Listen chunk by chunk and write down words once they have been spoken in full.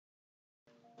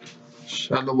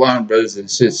Shalom, brothers and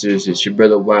sisters. It's your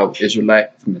brother Wild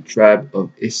Israelite from the tribe of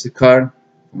Issachar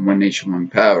from One Nation, One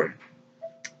Power.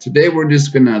 Today we're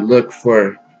just gonna look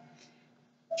for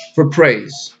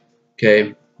praise.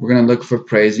 Okay, we're gonna look for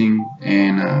praising,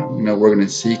 and we're gonna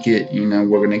seek it.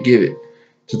 We're gonna give it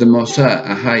to the Most High,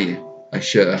 Ahaya,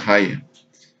 Asher Ahaya,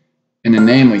 in the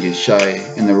name of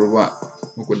Yeshua and the Ruach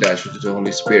Mukodash, which is the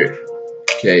Holy Spirit.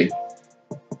 Okay,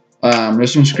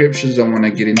 there's some scriptures I want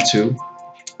to get into.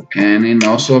 And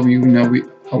also, I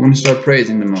want to start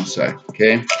praising the Most High.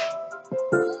 Okay,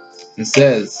 it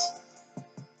says,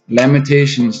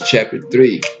 Lamentations chapter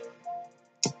 3,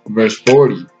 verse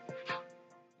 40.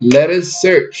 Let us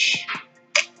search.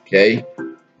 Okay,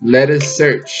 let us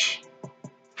search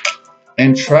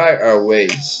and try our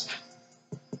ways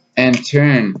and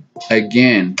turn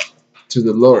again to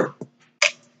the Lord.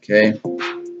 Okay,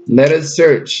 let us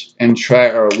search and try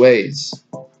our ways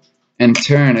and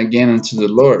turn again unto the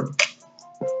Lord.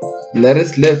 Let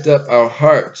us lift up our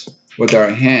heart with our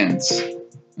hands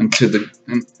unto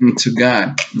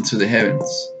God, into the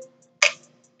heavens.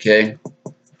 Okay,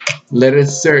 let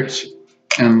us search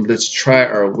and let's try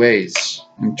our ways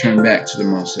and turn back to the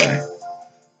Most High.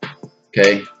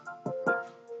 Okay,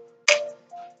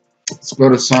 let's go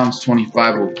to Psalms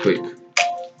 25 real quick.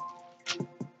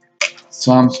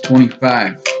 Psalms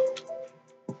 25.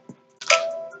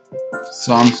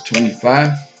 Psalms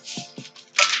 25.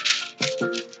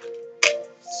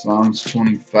 Psalms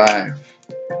 25.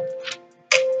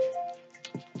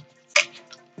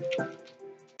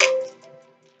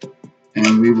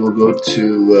 And we will go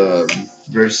to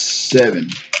verse 7.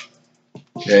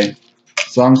 Okay,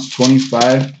 Psalms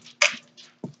 25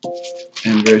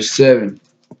 and verse 7.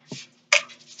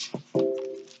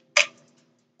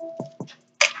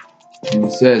 And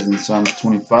it says in Psalms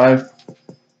 25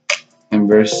 and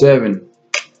verse 7.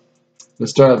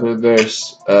 Let's start with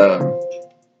verse.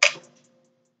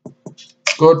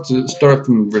 Start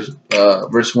from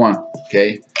verse 1.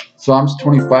 Okay, Psalms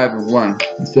 25 and 1.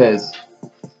 It says,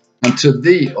 Unto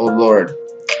thee, O Lord,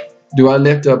 do I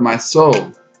lift up my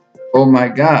soul. O my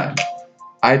God,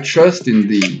 I trust in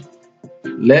thee.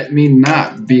 Let me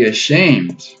not be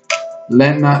ashamed.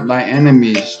 Let not thy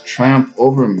enemies triumph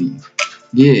over me.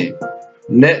 Yea,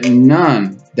 let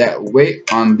none that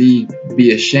wait on thee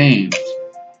be ashamed.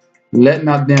 Let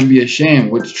not them be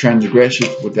ashamed which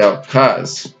transgresseth without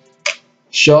cause.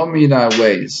 Show me thy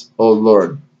ways, O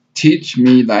Lord. Teach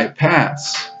me thy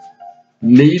paths.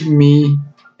 Lead me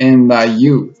in thy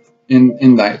youth,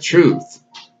 in thy truth.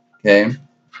 Okay?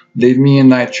 Lead me in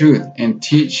thy truth and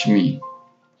teach me.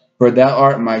 For thou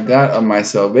art my God of my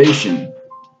salvation.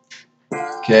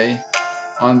 Okay?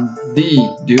 On thee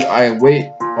do I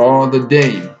wait all the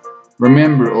day.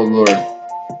 Remember, O Lord,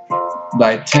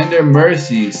 thy tender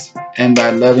mercies and thy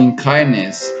loving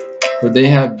kindness, for they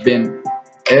have been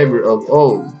ever of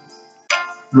old.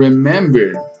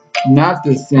 Remember not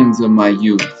the sins of my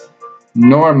youth,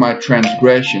 nor my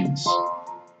transgressions.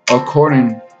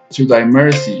 According to thy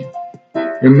mercy,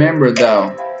 remember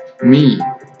thou me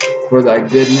for thy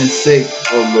goodness' sake,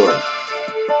 O Lord.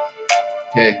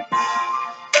 Okay.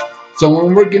 So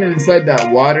when we're getting inside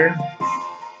that water,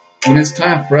 when it's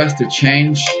time for us to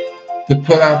change, to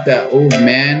put out that old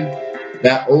man,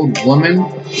 that old woman,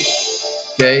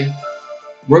 okay,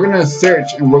 we're going to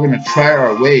search and we're going to try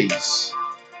our ways.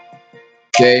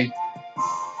 Okay.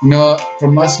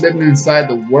 From us living inside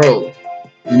the world,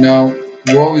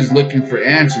 we're always looking for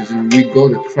answers, and we go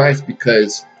to Christ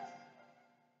because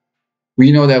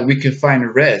we know that we can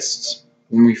find rest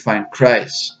when we find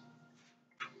Christ.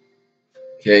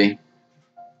 Okay,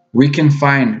 we can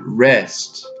find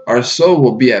rest. Our soul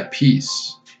will be at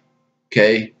peace.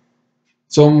 Okay,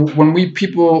 so when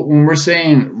we're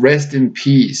saying rest in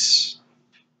peace,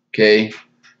 okay,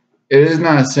 it is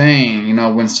not saying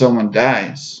when someone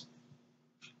dies.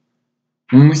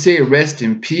 When we say rest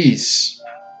in peace,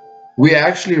 we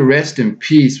actually rest in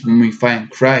peace when we find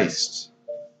Christ.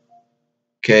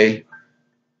 Okay,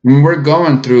 when we're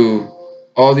going through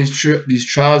all these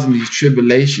trials and these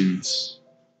tribulations,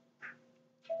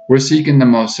 we're seeking the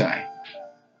Most High.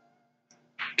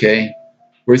 Okay,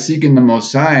 we're seeking the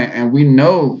Most High, and we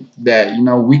know that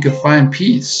we could find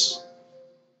peace.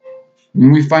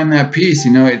 When we find that peace,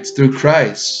 it's through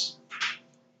Christ.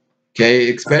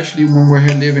 Okay, especially when we're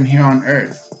living here on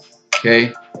earth.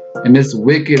 Okay, in this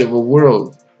wicked of a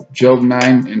world. Job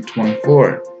 9 and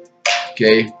 24.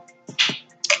 Okay,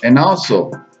 and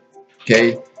also,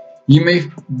 okay, you may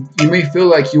feel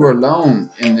like you are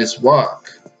alone in this walk.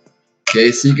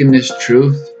 Okay, seeking this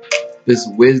truth, this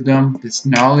wisdom, this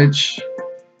knowledge,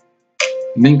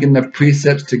 linking the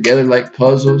precepts together like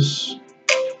puzzles.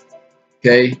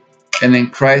 Okay? And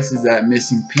then Christ is that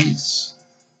missing piece.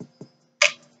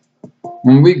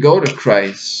 When we go to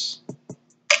Christ,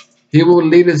 He will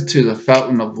lead us to the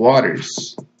fountain of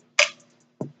waters.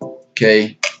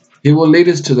 Okay? He will lead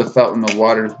us to the fountain of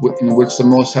waters in which the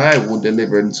Most High will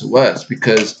deliver unto us.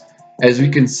 Because as we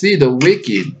can see, the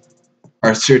wicked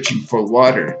are searching for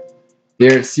water.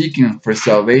 They are seeking for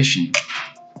salvation.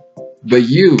 But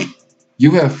you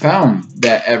have found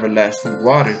that everlasting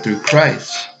water through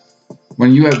Christ.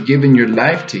 When you have given your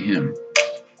life to Him.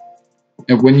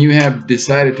 And when you have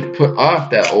decided to put off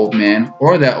that old man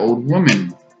or that old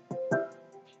woman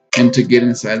and to get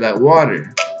inside that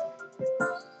water.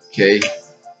 Okay?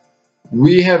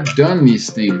 We have done these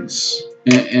things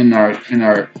in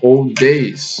our old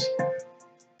days.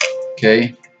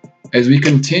 Okay? As we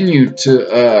continue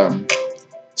to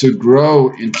grow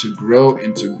and to grow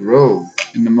and to grow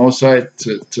in the Most High,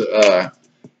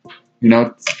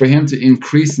 for Him to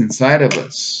increase inside of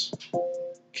us.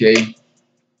 Okay?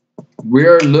 We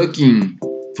are looking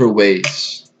for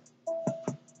ways.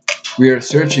 We are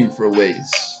searching for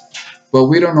ways. But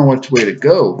we don't know which way to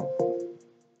go.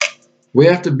 We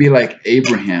have to be like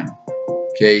Abraham.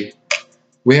 Okay?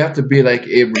 We have to be like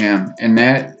Abraham. And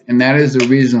that is the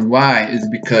reason why, is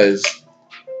because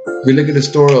we look at the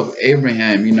story of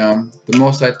Abraham, the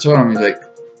Most High told him, He's like,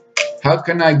 how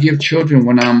can I give children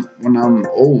when I'm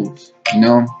old?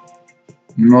 The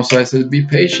Most High says, be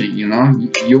patient,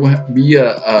 you will be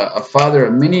a father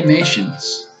of many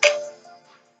nations.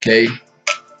 Okay?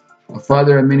 A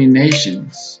father of many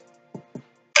nations.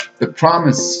 The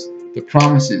promises,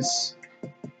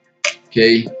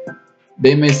 okay,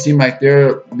 they may seem like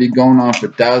they'll be going on for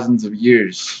thousands of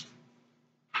years.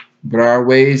 But our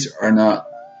ways are not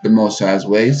the Most High's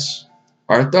ways.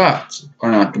 Our thoughts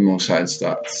are not the Most High's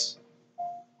thoughts.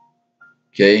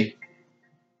 Okay?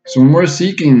 So when we're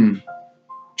seeking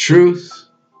truth,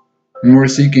 when we're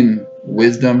seeking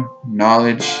wisdom,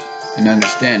 knowledge, and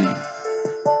understanding,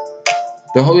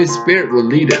 the Holy Spirit will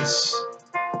lead us.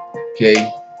 Okay?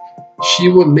 She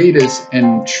will lead us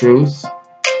in truth.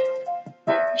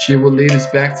 She will lead us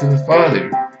back to the Father.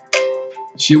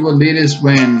 She will lead us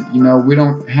when, we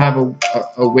don't have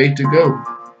a way to go.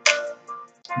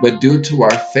 But due to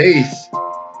our faith,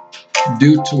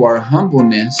 due to our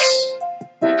humbleness,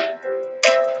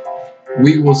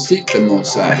 we will seek the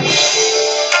Most High.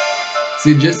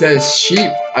 See, just as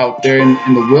sheep out there in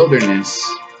the wilderness,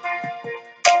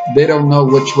 they don't know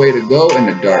which way to go in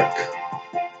the dark.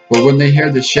 But when they hear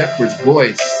the shepherd's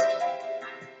voice,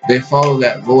 they follow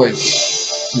that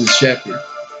voice to the shepherd.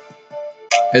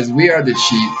 As we are the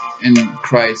sheep and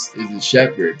Christ is the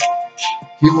shepherd,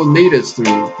 He will lead us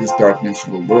through this darkness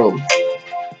of the world.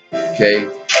 Okay?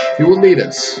 He will lead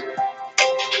us.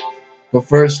 But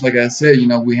first, like I said,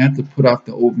 we have to put off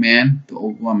the old man, the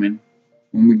old woman,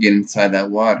 when we get inside that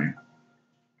water.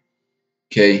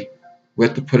 Okay? We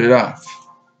have to put it off.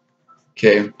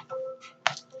 Okay?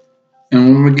 And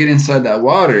when we get inside that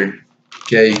water,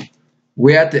 okay,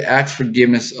 we have to ask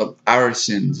forgiveness of our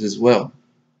sins as well.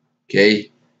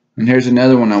 Okay? And here's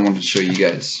another one I want to show you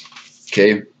guys.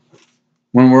 Okay?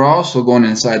 When we're also going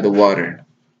inside the water,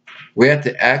 we have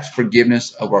to ask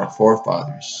forgiveness of our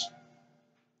forefathers.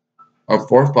 Our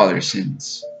forefathers'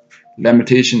 sins.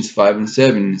 Lamentations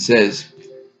 5:7, it says,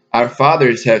 our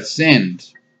fathers have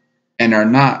sinned and are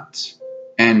not,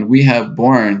 and we have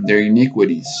borne their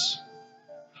iniquities.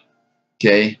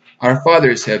 Okay? Our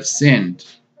fathers have sinned.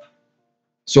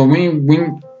 So when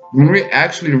we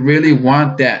actually really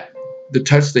want that, to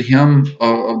touch the hem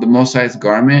of the Most High's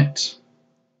garment,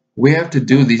 we have to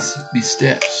do these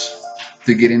steps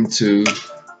to get into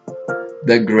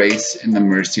the grace and the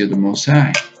mercy of the Most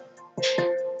High.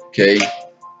 Okay?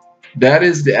 That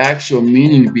is the actual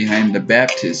meaning behind the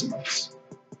baptisms.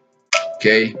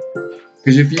 Okay?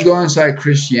 Because if you go inside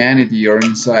Christianity or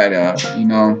inside,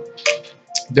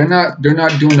 they're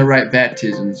not doing the right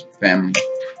baptisms, family.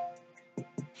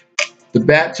 The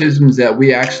baptisms that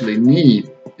we actually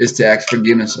need is to ask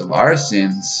forgiveness of our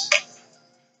sins.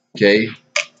 Okay?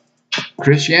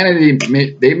 Christianity,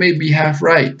 they may be half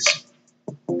right,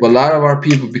 but a lot of our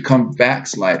people become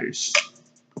backsliders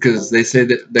because they say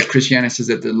that Christianity says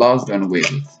that the law is done away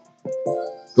with.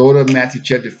 Go to Matthew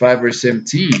chapter 5 verse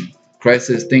 17. Christ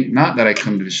says, think not that I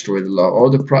come to destroy the law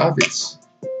or the prophets.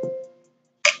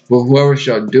 But whoever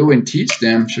shall do and teach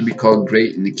them shall be called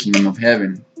great in the kingdom of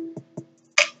heaven.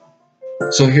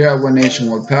 So here at One Nation,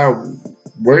 One Power,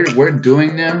 we're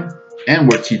doing them and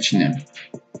we're teaching them.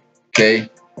 Okay?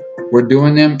 We're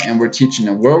doing them and we're teaching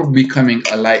them. We're becoming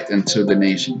a light unto the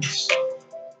nations.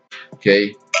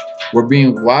 Okay? We're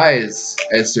being wise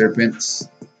as serpents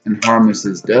and harmless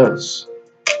as doves.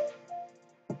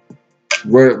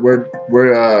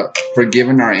 We're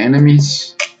forgiving our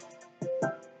enemies.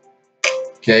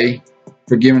 Okay,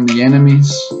 forgiving the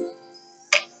enemies.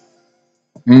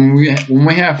 When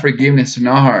we have forgiveness in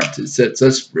our hearts, it sets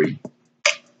us free.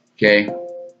 Okay,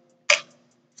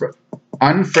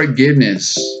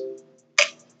 unforgiveness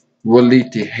will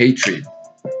lead to hatred.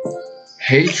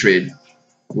 Hatred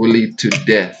will lead to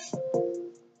death.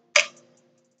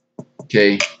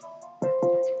 Okay,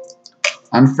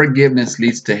 unforgiveness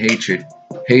leads to hatred.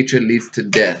 Hatred leads to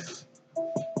death.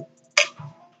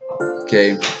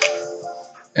 Okay,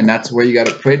 and that's where you got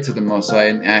to pray to the Most High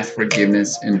and ask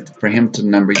forgiveness and for Him to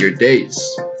number your days.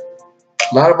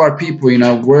 A lot of our people, you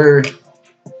know,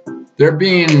 they're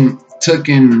being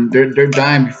taken, they're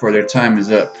dying before their time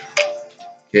is up.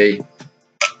 Okay,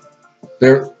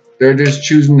 they're just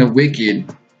choosing the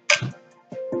wicked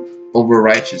over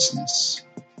righteousness.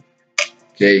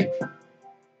 Okay,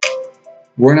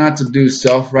 we're not to do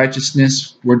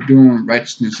self-righteousness, we're doing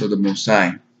righteousness of the Most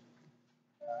High.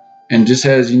 And just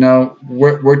as you know,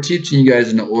 we're teaching you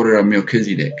guys in the order of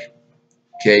Melchizedek.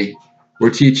 Okay, we're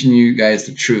teaching you guys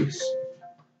the truth.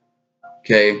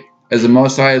 Okay, as the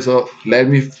Most High has led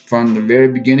me from the very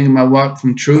beginning of my walk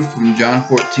from truth, from John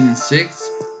 14:6,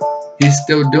 He's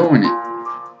still doing it.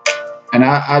 And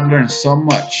I've learned so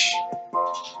much.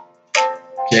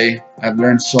 Okay, I've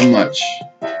learned so much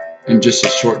in just a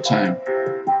short time.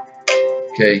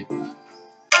 Okay,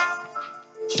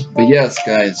 but yes,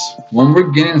 guys, when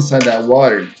we're getting inside that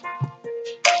water,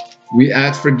 we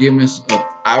ask forgiveness of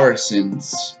our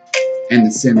sins and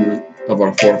the sins of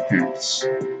our foreparents.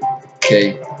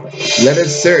 Okay, let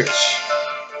us search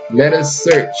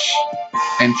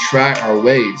and try our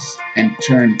ways and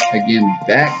turn again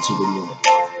back to the Lord.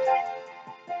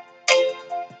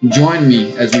 Join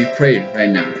me as we pray right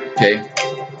now. Okay,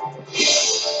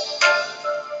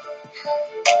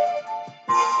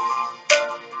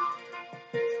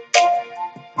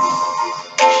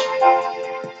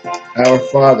 our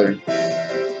Father,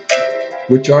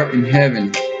 which art in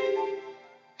heaven,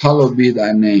 hallowed be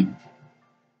thy name.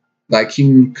 Thy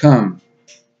kingdom come,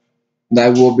 thy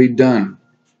will be done,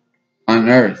 on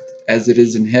earth as it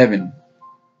is in heaven.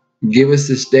 Give us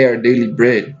this day our daily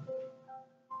bread,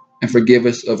 and forgive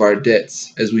us of our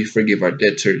debts as we forgive our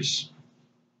debtors.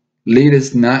 Lead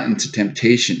us not into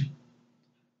temptation,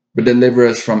 but deliver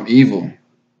us from evil.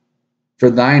 For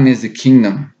thine is the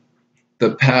kingdom,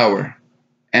 the power,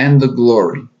 and the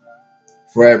glory,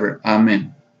 forever.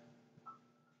 Amen.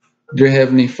 Dear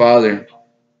Heavenly Father,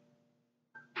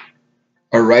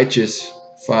 a righteous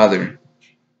Father,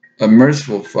 a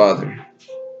merciful Father,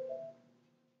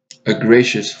 a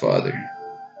gracious Father,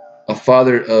 a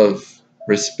Father of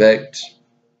respect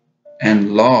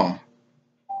and law,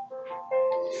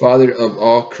 Father of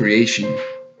all creation,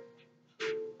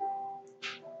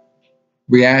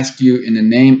 we ask you in the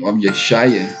name of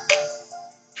Yeshua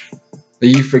that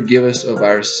you forgive us of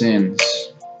our sins,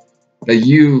 that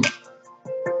you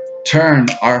turn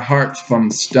our hearts from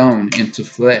stone into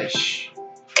flesh,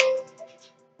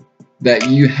 that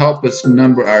you help us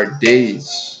number our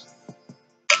days,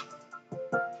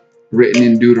 written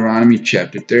in Deuteronomy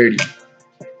chapter 30,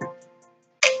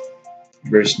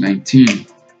 verse 19.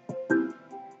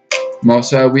 Most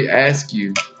High, we ask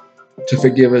you to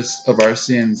forgive us of our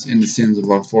sins and the sins of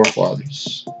our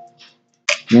forefathers.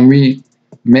 When we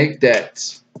make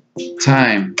that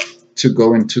time to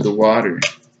go into the water,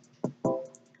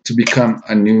 to become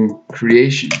a new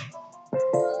creation,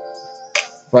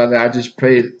 Father, I just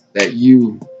pray that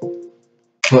you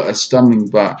put a stumbling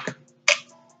block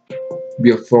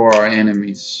before our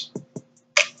enemies,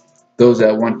 those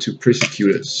that want to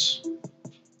persecute us,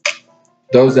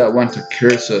 those that want to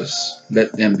curse us,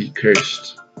 let them be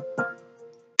cursed.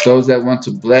 Those that want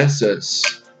to bless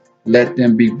us, let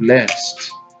them be blessed.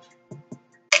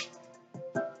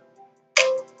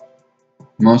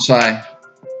 Most High,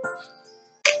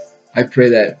 I pray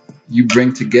that you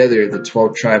bring together the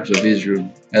 12 tribes of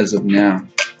Israel as of now,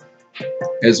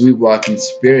 as we walk in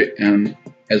spirit and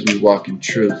as we walk in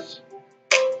truth.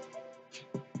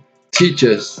 Teach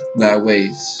us thy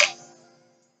ways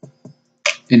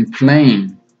in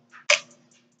plain.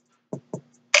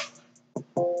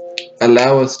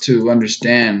 Allow us to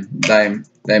understand thy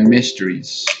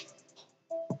mysteries.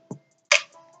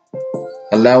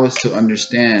 Allow us to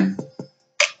understand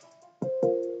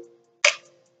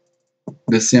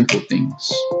the simple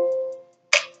things.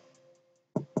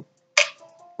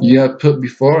 You have put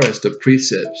before us the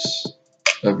precepts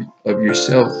of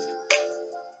yourself.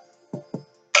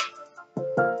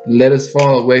 Let us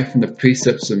fall away from the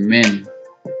precepts of men.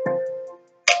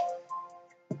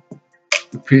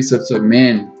 The precepts of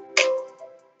men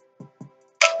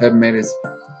have made us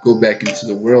go back into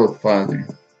the world, Father.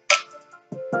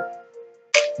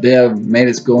 They have made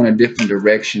us go in a different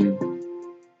direction,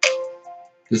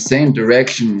 the same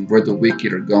direction where the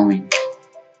wicked are going.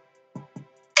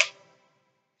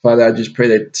 Father, I just pray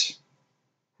that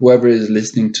whoever is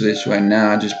listening to this right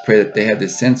now, I just pray that they have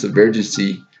this sense of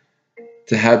urgency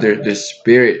to have their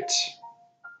spirit,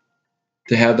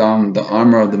 to have the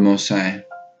armor of the Most High,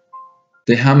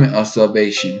 the helmet of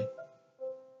salvation,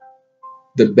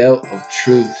 the belt of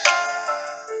truth,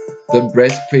 the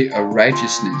breastplate of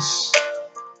righteousness,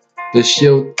 the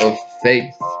shield of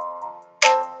faith,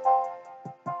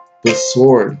 the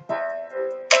sword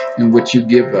in which you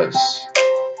give us,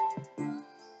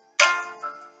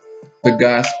 the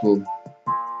gospel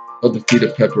of the feet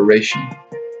of preparation.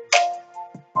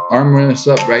 Armor us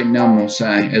up right now, Most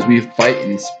High, as we fight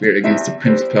in the spirit against the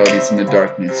principalities in the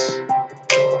darkness.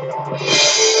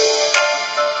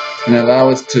 And allow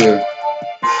us to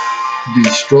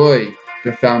destroy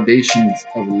the foundations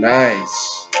of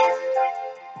lies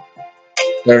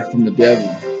that are from the devil.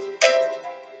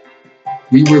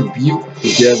 We rebuke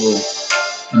the devil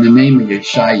in the name of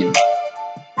Yeshua.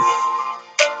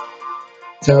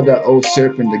 Tell that old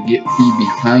serpent to get thee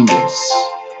behind us.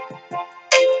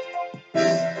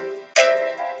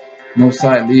 Most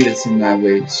High, lead us in thy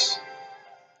ways.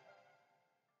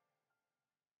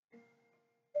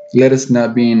 Let us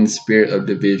not be in the spirit of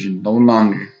division no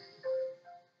longer.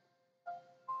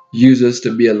 Use us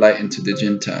to be a light unto the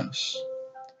Gentiles,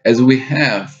 as we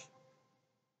have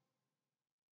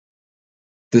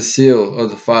the seal of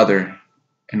the Father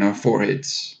in our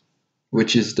foreheads,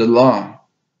 which is the law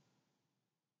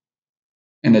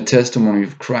and the testimony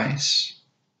of Christ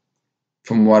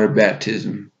from water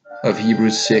baptism of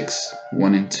Hebrews 6,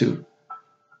 1 and 2.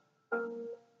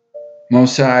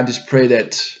 Most High, I just pray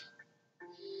that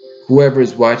whoever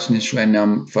is watching this right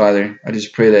now, Father, I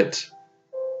just pray that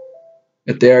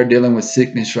if they are dealing with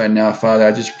sickness right now, Father,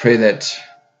 I just pray that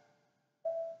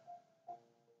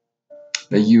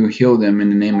you heal them in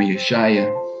the name of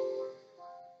Yeshua.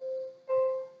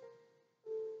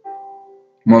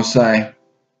 Most High,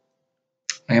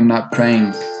 I am not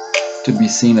praying to be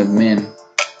seen of men,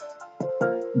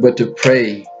 but to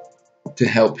pray to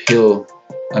help heal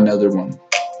another one,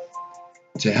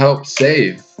 to help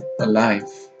save a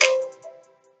life.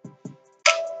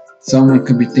 Someone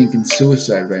could be thinking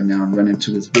suicide right now and run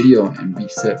into this video and be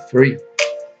set free.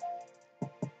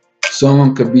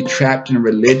 Someone could be trapped in a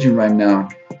religion right now,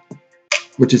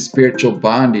 which is spiritual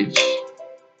bondage.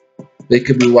 They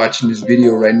could be watching this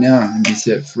video right now and be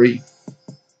set free.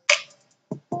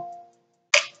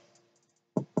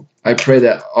 I pray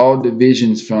that all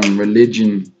divisions from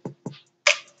religion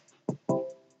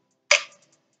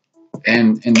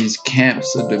and these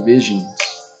camps of divisions,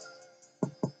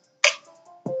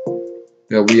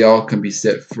 that we all can be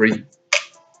set free,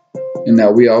 and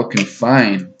that we all can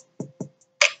find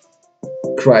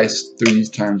Christ through these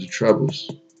times of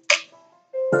troubles.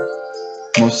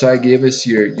 Most High, give us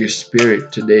your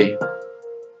spirit today.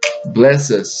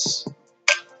 Bless us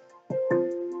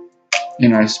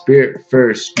in our spirit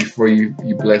first before you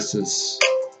bless us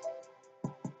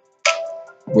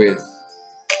with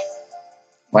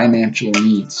financial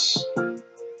needs.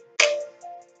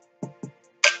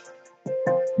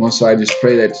 Most High, I just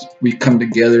pray that we come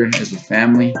together as a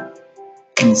family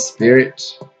in the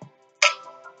spirit,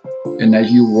 and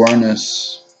that you warn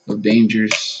us of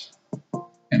dangers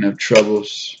and of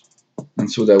troubles,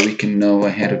 and so that we can know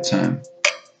ahead of time.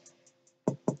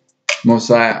 Most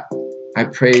High, I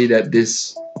pray that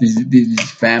these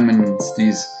famines,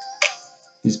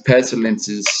 these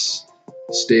pestilences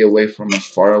stay away from us,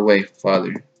 far away,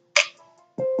 Father,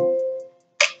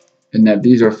 and that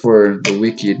these are for the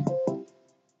wicked.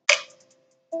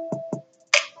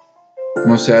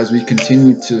 Most High, as we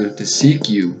continue to seek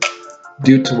you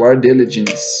due to our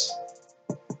diligence,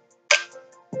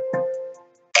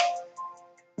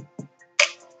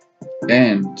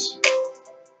 and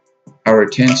our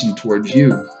attention towards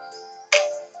you,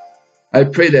 I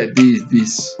pray that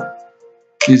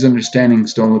these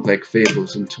understandings don't look like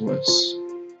fables unto us.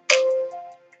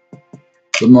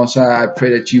 But Most High, I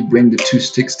pray that you bring the two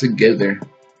sticks together,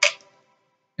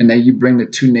 and that you bring the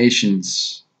two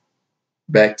nations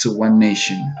back to one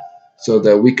nation, so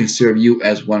that we can serve you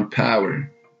as one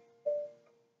power.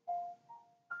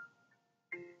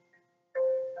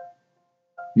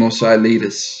 Most High, lead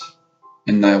us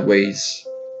in thy ways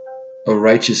of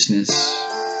righteousness.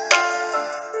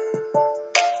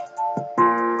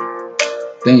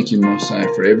 Thank you, Most High,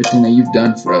 for everything that you've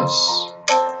done for us.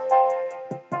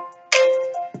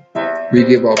 We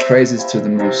give all praises to the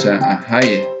Most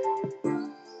High.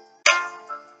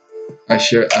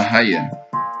 Asher Ahaya,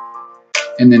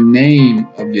 in the name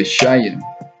of Yeshaya,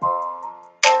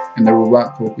 and the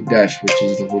Ruach HaKodesh, which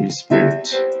is the Holy Spirit.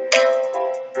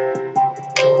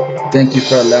 Thank you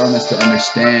for allowing us to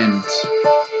understand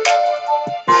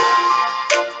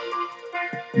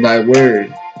thy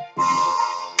word.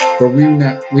 For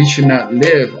we should not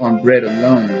live on bread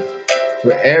alone,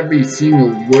 for every single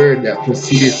word that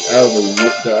proceedeth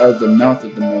out of the mouth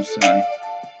of the Most High.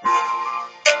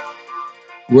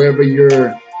 Wherever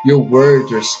your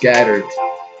words are scattered,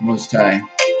 Most High,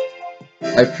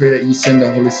 I pray that you send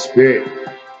the Holy Spirit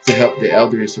to help the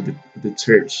elders of the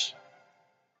church,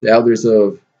 the elders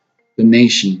of the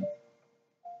nation,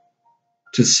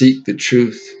 to seek the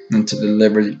truth and to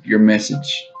deliver your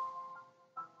message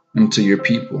unto your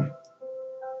people.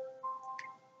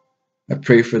 I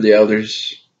pray for the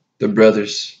elders, the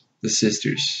brothers, the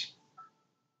sisters.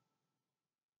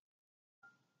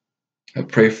 I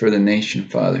pray for the nation,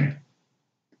 Father.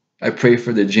 I pray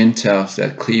for the Gentiles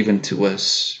that cleave unto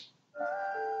us.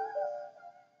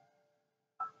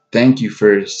 Thank you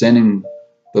for sending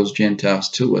those Gentiles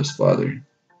to us, Father,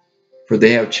 for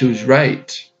they have chosen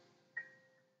right.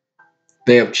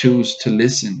 They have chosen to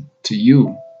listen to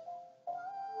you.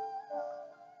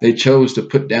 They chose to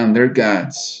put down their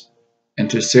gods and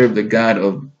to serve the God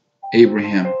of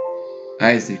Abraham,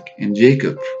 Isaac, and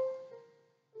Jacob.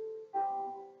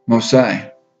 Most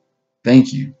High,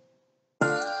 thank you.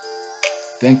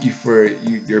 Thank you for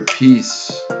your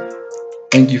peace.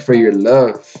 Thank you for your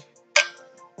love.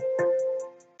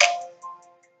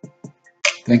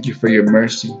 Thank you for your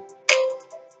mercy.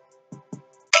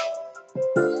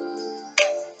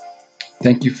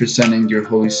 Thank you for sending your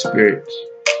Holy Spirit,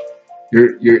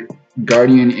 your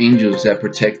guardian angels that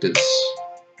protect us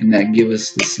and that give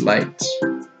us this light.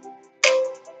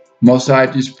 Most High, I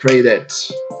just pray that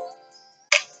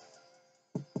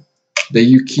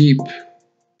you keep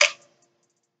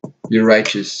your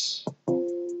righteous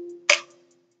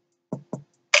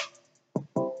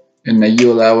and that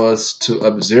you allow us to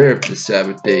observe the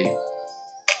Sabbath day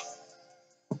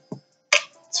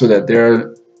so that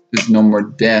there is no more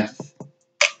death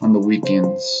on the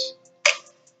weekends.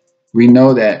 We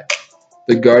know that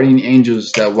the guardian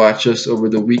angels that watch us over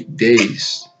the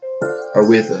weekdays are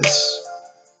with us.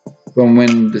 But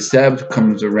when the Sabbath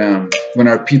comes around, when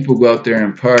our people go out there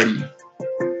and party,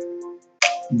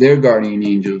 their guardian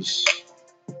angels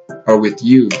are with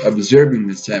you, observing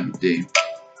the Sabbath day.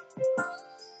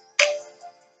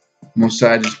 Most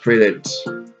High, I just pray that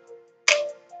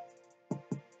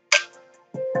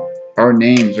our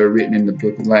names are written in the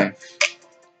book of life.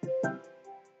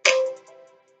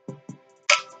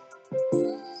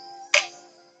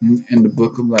 In the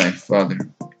book of life, Father,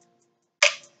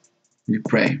 we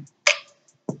pray.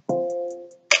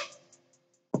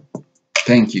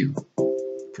 Thank you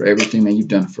for everything that you've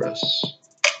done for us.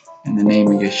 In the name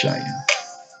of Yeshua.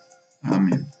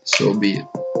 Amen. So be it.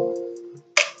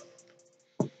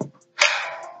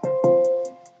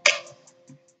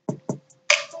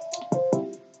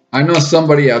 I know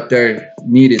somebody out there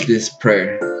needed this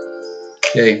prayer.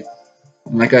 Okay.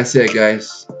 And like I said,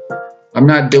 guys, I'm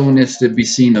not doing this to be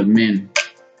seen of men.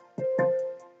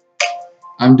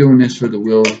 I'm doing this for the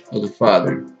will of the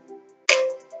Father.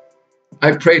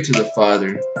 I prayed to the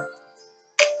Father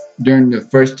during the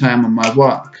first time of my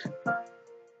walk.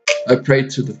 I prayed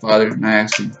to the Father and I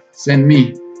asked him, send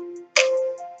me.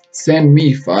 Send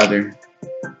me, Father.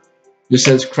 Just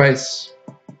as Christ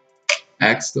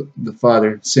asked the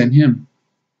Father, send him.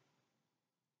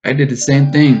 I did the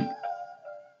same thing.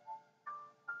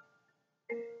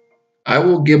 I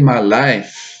will give my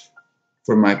life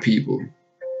for my people,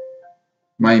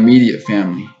 my immediate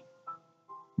family,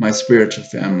 my spiritual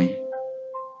family.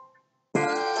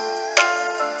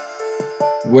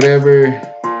 Whatever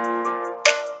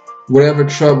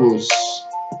troubles,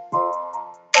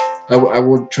 I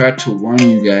will try to warn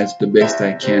you guys the best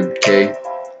I can, okay?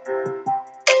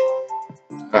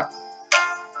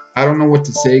 I don't know what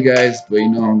to say, guys, but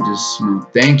I'm just,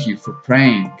 thank you for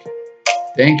praying.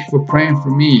 Thank you for praying for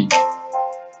me.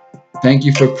 Thank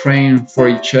you for praying for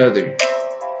each other.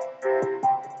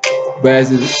 But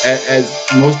as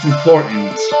most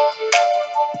important,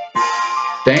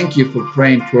 thank you for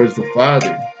praying towards the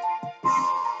Father.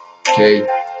 Okay?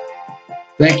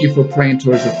 Thank you for praying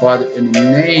towards the Father in the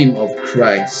name of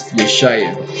Christ,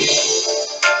 Yeshua.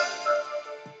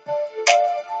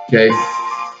 Okay?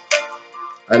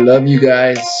 I love you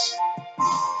guys.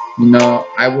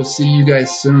 I will see you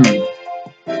guys soon.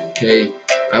 Okay?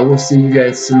 I will see you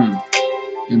guys soon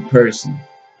in person.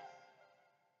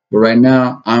 But right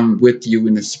now, I'm with you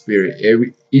in the spirit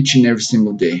each and every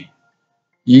single day.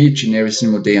 Each and every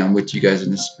single day I'm with you guys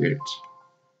in the spirit.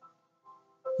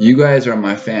 You guys are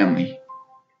my family.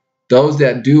 Those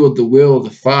that do the will of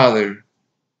the Father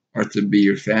are to be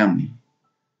your family.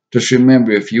 Just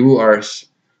remember, if you are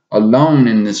alone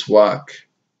in this walk,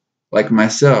 like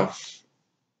myself,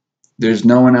 there's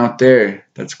no one out there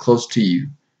that's close to you.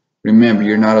 Remember,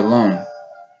 you're not alone.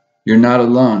 You're not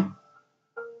alone.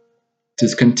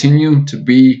 Just continue to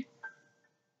be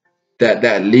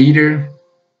that leader.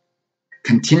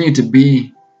 Continue to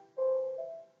be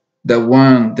the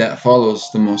one that follows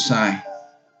the Most High.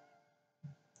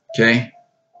 Okay?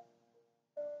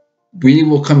 We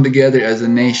will come together as a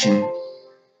nation.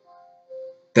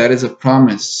 That is a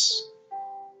promise.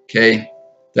 Okay?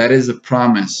 That is a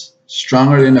promise.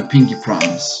 Stronger than a pinky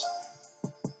promise.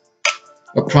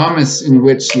 A promise in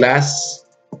which lasts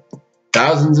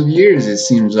thousands of years, it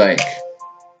seems like.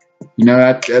 You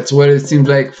know, that's what it seems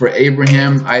like for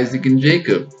Abraham, Isaac, and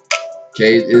Jacob.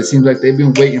 Okay? It seems like they've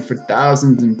been waiting for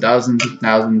thousands and thousands and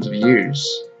thousands of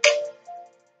years.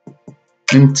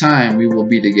 In time, we will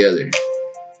be together.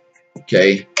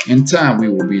 Okay? In time, we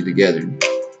will be together.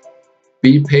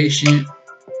 Be patient.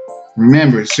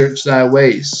 Remember, search thy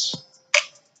ways.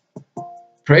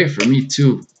 Pray for me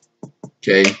too.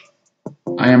 Okay?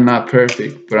 I am not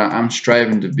perfect, but I'm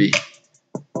striving to be.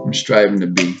 I'm striving to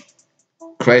be.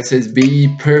 Christ says, be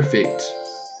ye perfect,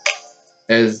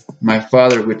 as my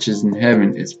Father which is in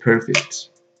heaven is perfect.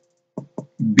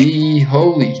 Be ye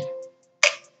holy,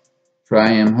 for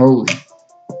I am holy.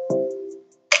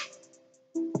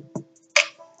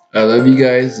 I love you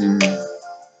guys, and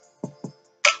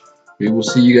we will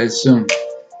see you guys soon.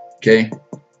 Okay?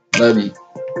 Love you.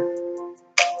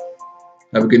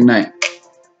 Have a good night.